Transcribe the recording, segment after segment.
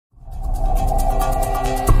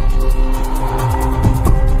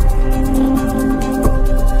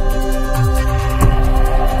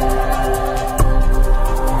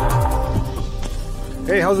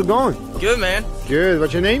how's it going? Good, man. Good.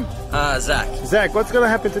 What's your name? Zach. Zach, what's gonna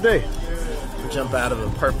happen today? Jump out of a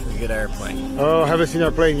perfectly good airplane. Oh, haven't seen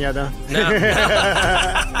our plane yet, huh? No.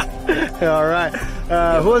 All right.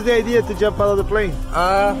 Who was the idea to jump out of the plane?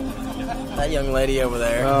 That young lady over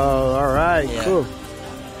there. Oh, all right. Yeah. Cool.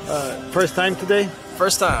 First time today?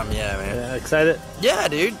 First time, yeah, man. Yeah, excited? Yeah,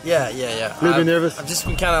 dude. Yeah. A little bit nervous? I've just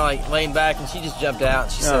been kind of like laying back, and she just jumped out.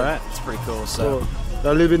 And she said it's pretty cool. So. Cool.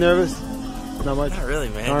 A little bit nervous? Not much? Not really,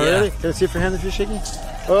 man. Oh, really? Can I see your hand if you're shaking?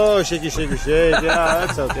 Oh, shaky, shaky, shake. Yeah,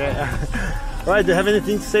 that's okay. All right, do you have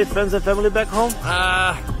anything to say to friends and family back home?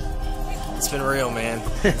 It's been real, man.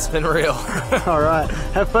 It's been real. All right.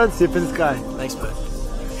 Have fun. See you up in the sky. Thanks, bud.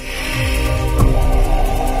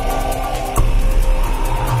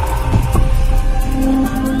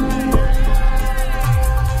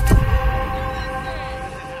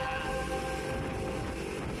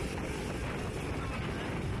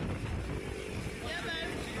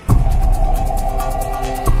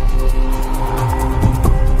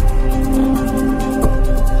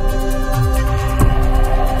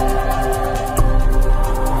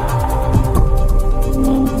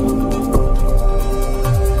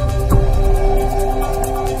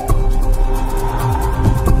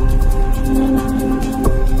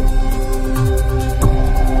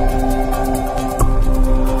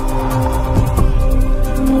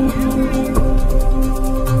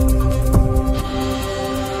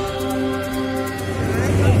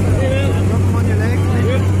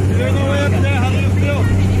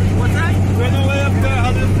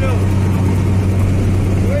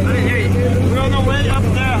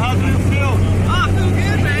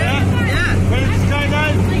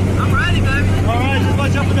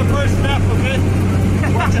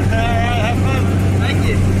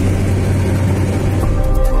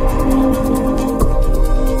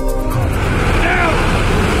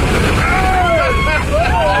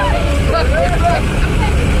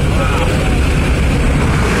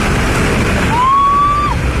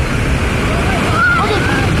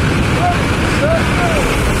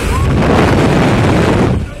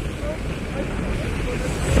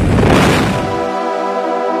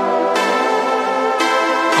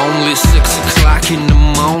 Only 6 o'clock in the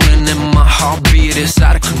morning and my heartbeat is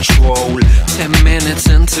out of control. 10 minutes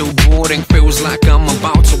until boarding, feels like I'm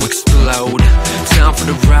about to explode. Time for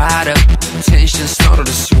the ride up, tension started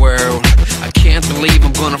to swirl. I can't believe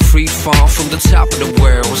I'm gonna free fall from the top of the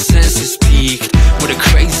world. Senses peaked with a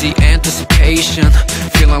crazy anticipation.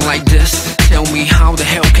 Feeling like this, tell me how the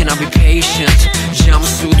hell can I be patient?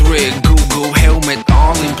 Jumpsuit rig, Google helmet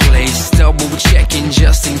all in place. Double checking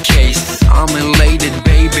just in case. I'm elated,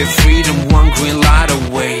 baby, freedom one green light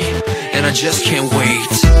away, and I just can't wait.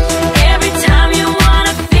 Every time you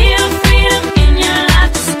wanna feel freedom in your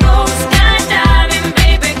life, just go skydiving,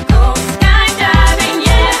 baby, go skydiving,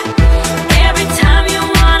 yeah. Every time you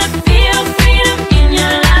wanna feel freedom in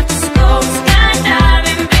your life, just go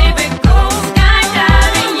skydiving, baby, go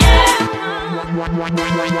skydiving, yeah.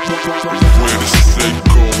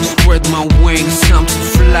 Spread my wings, time to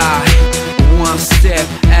fly. One step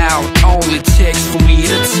out, all it takes for me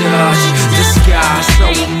to touch the sky. So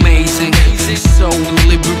amazing, so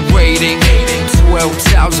liberating.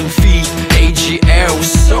 12,000 feet, AGL,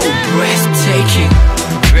 so breathtaking.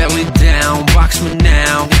 Belly down, box me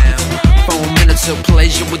now. 4 minutes of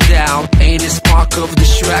pleasure without any spark of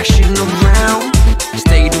distraction around.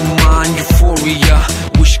 State of mind, euphoria,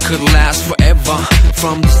 wish could last forever.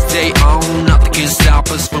 From this day on, nothing can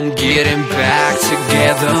stop us from getting back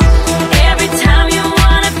together. Every time you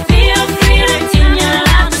wanna feel freedom in your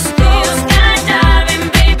life, just go skydiving,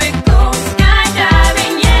 baby, go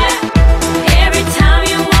skydiving, yeah. Every time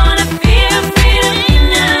you wanna feel freedom in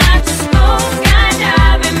your life, just go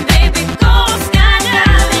skydiving, baby, go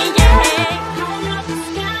skydiving, yeah. I love the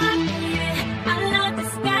sky, baby. I love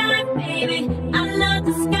the sky, baby. I love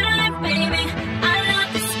the sky, baby. I love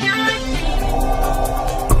the sky,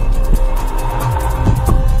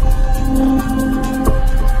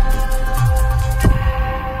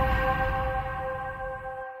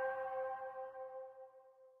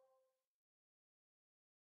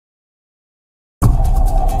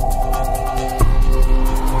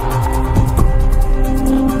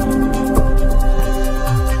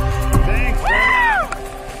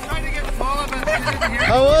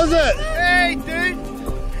 How was it? Hey, dude.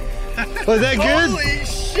 Was that good? Holy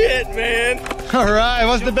shit, man. All right.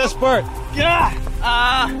 What's the best part? Yeah.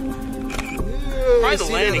 Probably the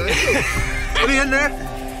landing. Are we in there?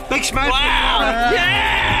 Big smash. Wow.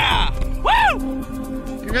 Yeah. Woo.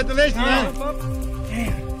 Congratulations, man.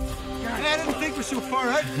 Damn. I didn't think we're so far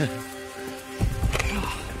out.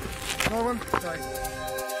 Another one? Sorry.